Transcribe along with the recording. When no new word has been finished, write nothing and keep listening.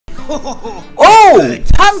오!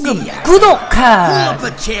 방금 구독한!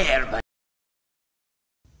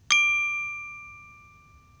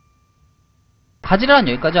 가지런한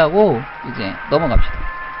여기까지 하고 이제 넘어갑시다.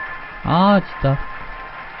 아 진짜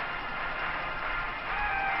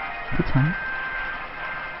그참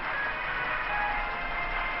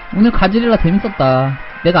오늘 가지렐라 재밌었다.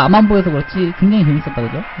 내가 암만 보여서 그렇지 굉장히 재밌었다.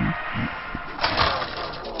 그죠?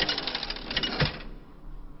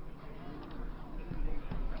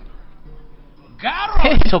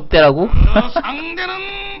 접대라고?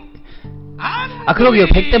 아 그러게요.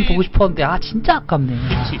 100댐 보고 싶었는데 아 진짜 아깝네.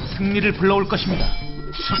 빛이 승리를 불러올 것입니다.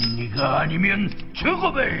 승리가 아니면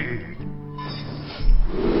죽음을.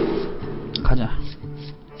 가자.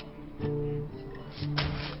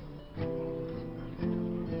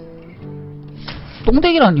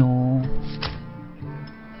 똥대기라뇨.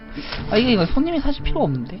 아 이거 손님이 사실 필요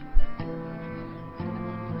없는데.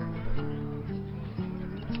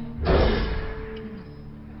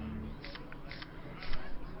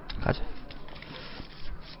 가자.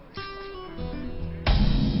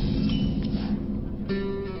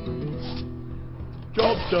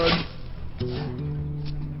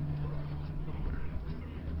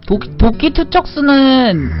 도끼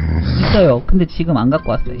투척수는 있어요. 근데 지금 안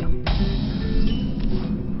갖고 왔어요.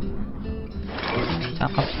 자,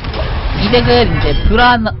 갑시다. 이 덱은 이제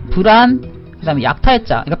불안, 그 다음에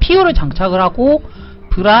약탈자. 그러니까 피오를 장착을 하고,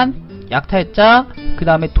 불안, 약탈자, 그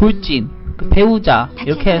다음에 돌진, 그 배우자.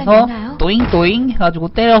 이렇게 해서, 또잉또잉 해가지고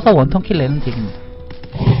때려서 원턴킬 내는 덱입니다.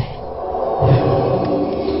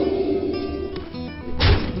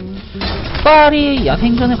 특발이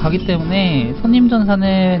야생전을 가기 때문에, 손님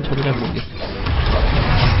전사는 저도 잘 모르겠어요.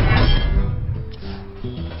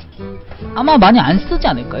 아마 많이 안 쓰지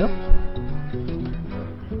않을까요?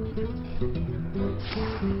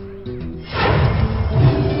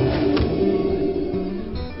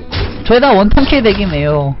 죄다 원턴킬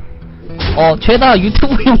덱이네요. 죄다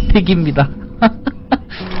유튜브용 덱입니다.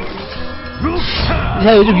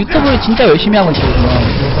 제가 요즘 유튜브를 진짜 열심히 하고 있거든요.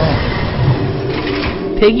 그래서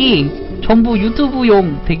덱이 전부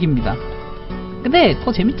유튜브용 덱입니다. 근데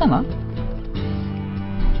더 재밌잖아.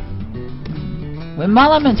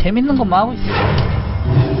 웬만하면 재밌는 것만 하고 있어.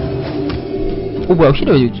 뭐야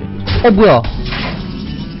힐이 왜 있지? 뭐야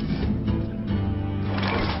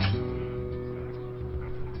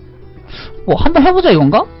한번 해보자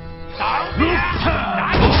이건가?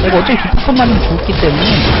 내가 어차피 기특한 말이면 좋기 때문에.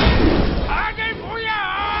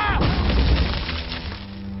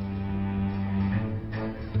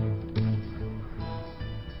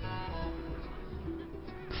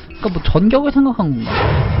 그니까 뭐 전격을 생각한 건가?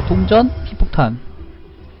 동전, 피폭탄.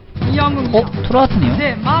 트라우트네요.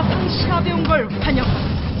 네, 마상 시합에 온 걸 환영.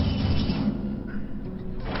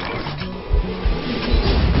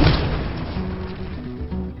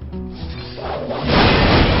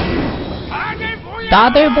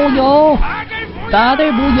 다들 모여!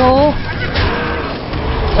 다들 모여!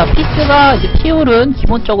 자, 피스가 이제 피울은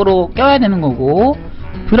기본적으로 껴야 되는 거고,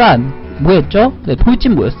 불안, 뭐였죠? 네,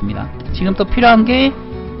 돌진 뭐였습니다. 지금 또 필요한 게,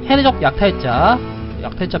 해적 약탈자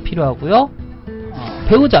필요하고요.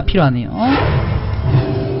 배우자 필요하네요.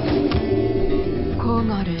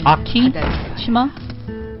 아키? 치마?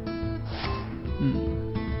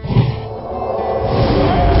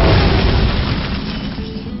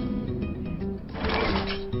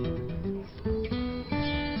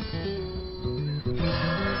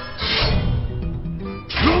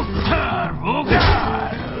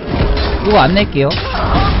 이거 안 낼게요.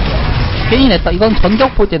 괜히 냈다. 이건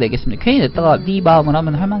전격 볼 때 내겠습니다. 괜히 냈다가 네 마음을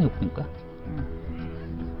하면 할 만이 없으니까.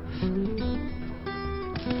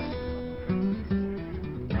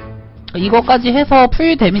 이거까지 해서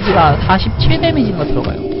풀 데미지가 47 데미지가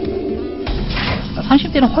들어가요.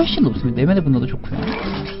 30대는 훨씬 높습니다. 내면의 분노도 좋고요.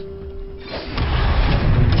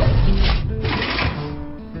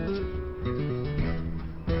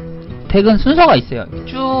 덱은 순서가 있어요.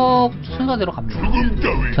 쭉 순서대로 갑니다.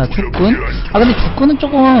 자, 죽군. 근데 죽군은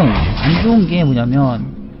조금 안 좋은 게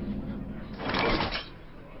뭐냐면,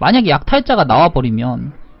 만약에 약탈자가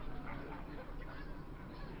나와버리면,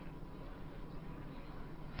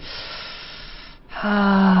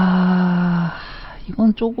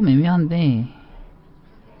 이건 조금 애매한데,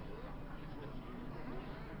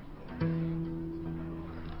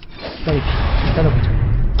 기다려보자.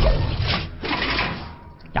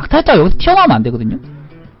 약탈자가 여기서 튀어나오면 안 되거든요?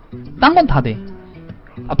 딴 건 다 돼.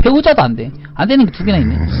 배우자도 안 돼. 안 되는 게 두 개나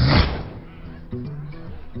있네.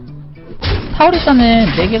 사오리사는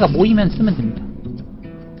 4개가 모이면 쓰면 됩니다.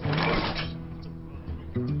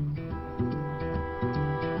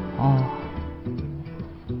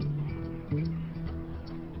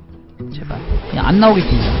 제발. 그냥 안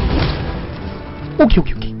나오겠습니다.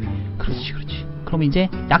 오케이. 그렇지. 그럼 이제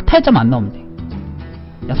약탈자만 안 나오면 돼.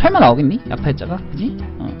 야, 설마 나오겠니? 약탈자가? 그지?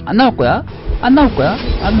 안 나올 거야. 안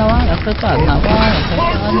나와. 약탈자 안 나와.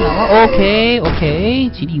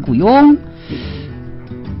 오케이. 지리구용.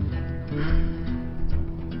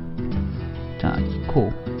 자,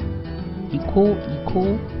 2코.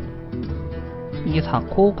 이게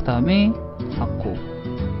 4코, 그 다음에 4코.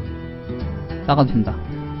 나가도 된다.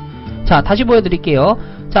 자, 다시 보여드릴게요.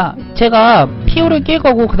 자, 제가 피오를 낄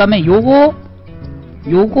거고, 그 다음에 요거,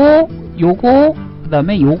 그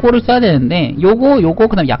다음에 요거를 써야 되는데, 요거,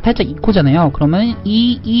 그 다음에 약탈자 2코잖아요. 그러면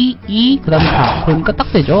 2, 그 다음에 4. 그러니까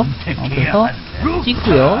딱 되죠. 그래서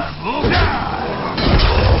찍고요.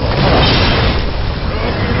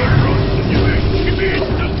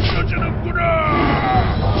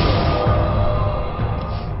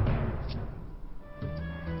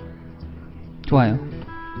 좋아요.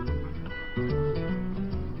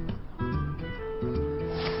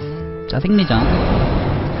 자, 생리장.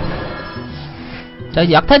 자,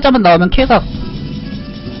 이제 약탈자만 나오면 쾌각.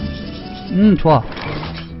 좋아.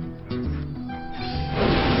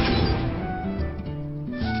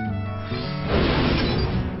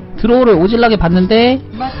 드로우를 오질나게 봤는데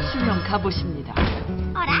맞춤형 가보십니다.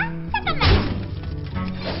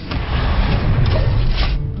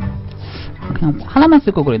 그냥 하나만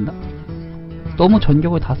쓸 걸 그랬나? 너무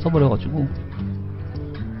전격을 다 써버려가지고.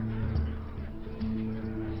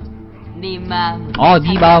 네 마음.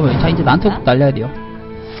 네 마음을. 자, 이제 나한테 꼭 날려야 돼요.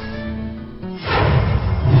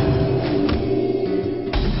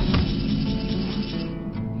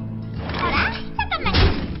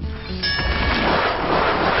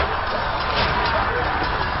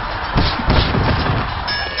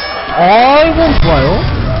 아이고, 좋아요.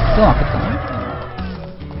 그거 맞겠다.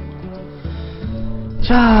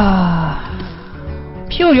 자,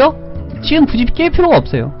 피울요? 지금 굳이 낄 필요가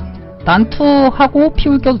없어요. 난투하고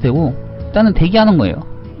피울 껴도 되고, 일단은 대기하는 거예요.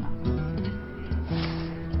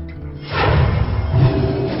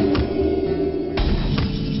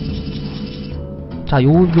 자,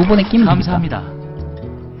 요번에 끼면 감사합니다.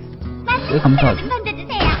 왜 감사하죠?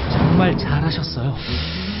 정말 잘하셨어요.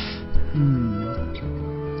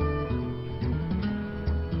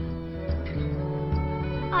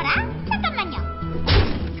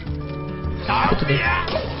 그것도 돼.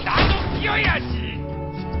 나도 뛰어야지.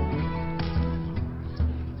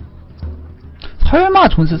 설마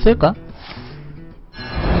존스 쓸까?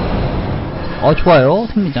 좋아요.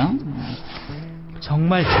 생리장.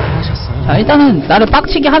 정말 잘하셨어요. 자, 일단은 나를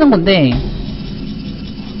빡치게 하는 건데,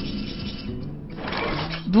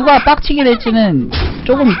 누가 빡치게 될지는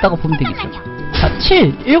조금 있다가 보면 되겠죠. 자,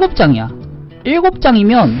 7장이야.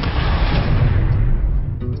 7장이면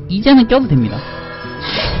이제는 껴도 됩니다.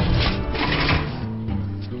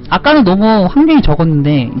 아까는 너무 확률이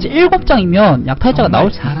적었는데 이제 7장이면 약탈자가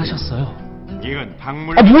나올 수 있어요. 잘하셨어요. 이건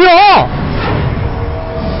박물. 뭐야!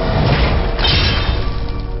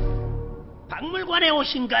 박물관에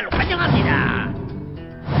오신 걸 환영합니다.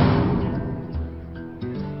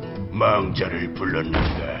 망자를 불렀는가?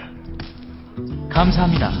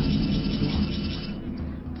 감사합니다.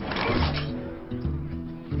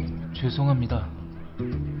 죄송합니다.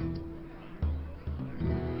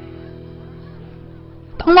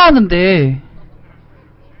 딱 나왔는데,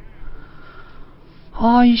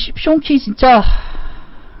 이 십숑키 진짜.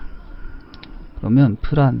 그러면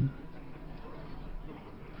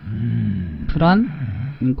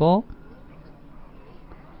이거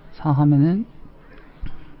 4 하면은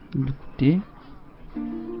 6딜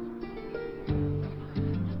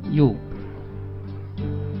 6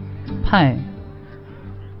 8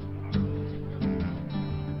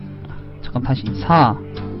 잠깐 다시 4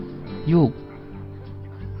 6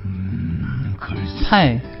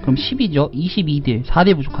 8 그럼 10이죠. 22딜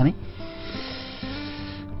 4딜 부족하네.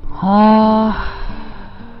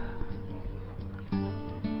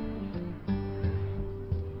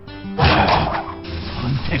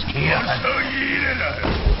 선택해야 한다.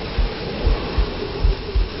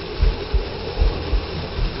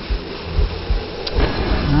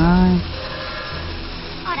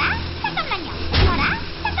 잠깐만요.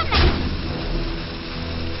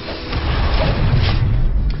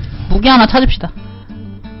 무기 하나 찾읍시다.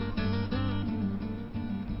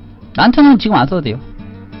 란트는 지금 안 써도 돼요.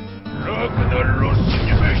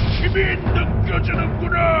 라그날로스님의 힘이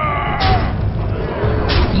느껴지는구나.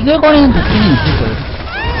 이글거리는 도끼는 있을 거예요.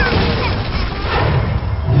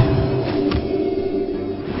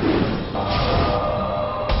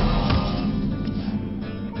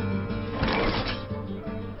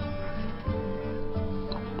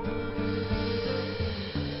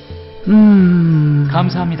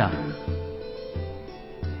 감사합니다.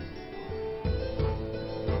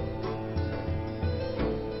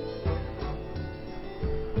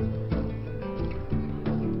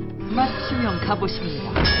 설명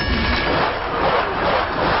가보십니다.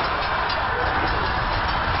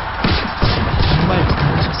 정말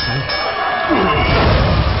잘하셨어요.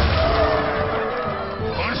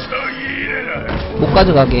 어서 일해라. 못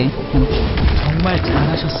가져가게. 정말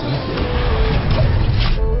잘하셨어요.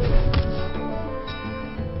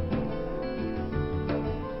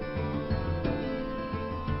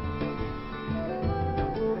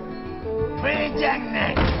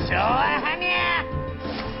 불장난 좋아하냐?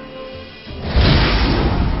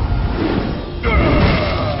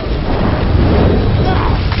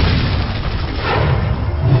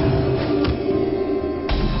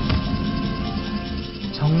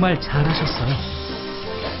 정말 잘하셨어요.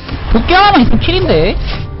 도끼 하나만 있으면 킬인데.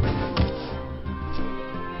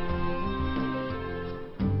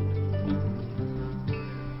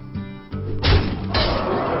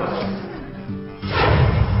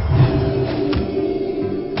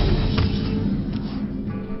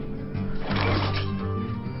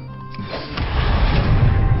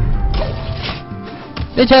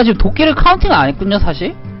 근데 제가 지금 도끼를 카운팅을 안 했군요,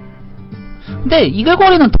 사실. 근데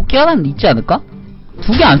이글거리는 도끼 하나는 있지 않을까?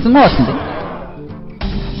 두 개 안 쓴 것 같은데.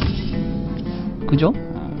 그죠?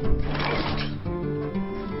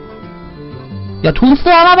 야, 존스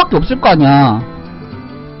하나밖에 없을 거 아니야.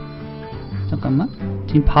 잠깐만.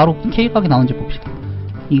 지금 바로 K각이 나온지 봅시다.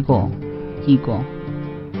 이거 6호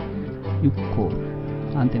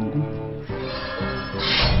안 되는구나.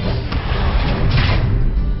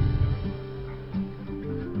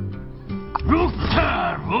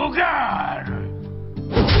 루카 루갈.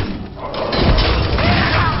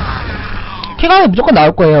 K각이 무조건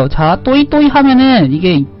나올 거예요. 자, 또이 하면은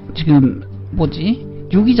이게 지금 뭐지?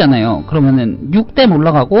 6이잖아요. 그러면은 6댐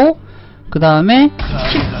올라가고 그 다음에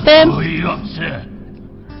 10댐 거의 없어.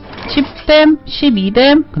 10댐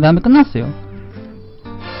 12댐 그 다음에 끝났어요.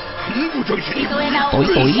 공부 정신이 또이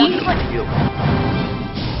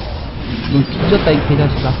이건 뒤졌다 이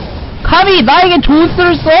개자식아. 감히 나에게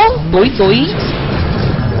존스를 써? 또이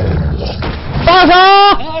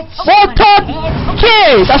쏴서 버튼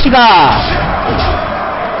킬 자식아.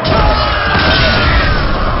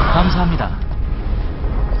 감사합니다.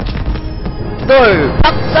 널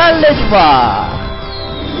박살내주마.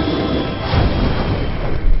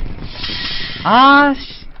 아씨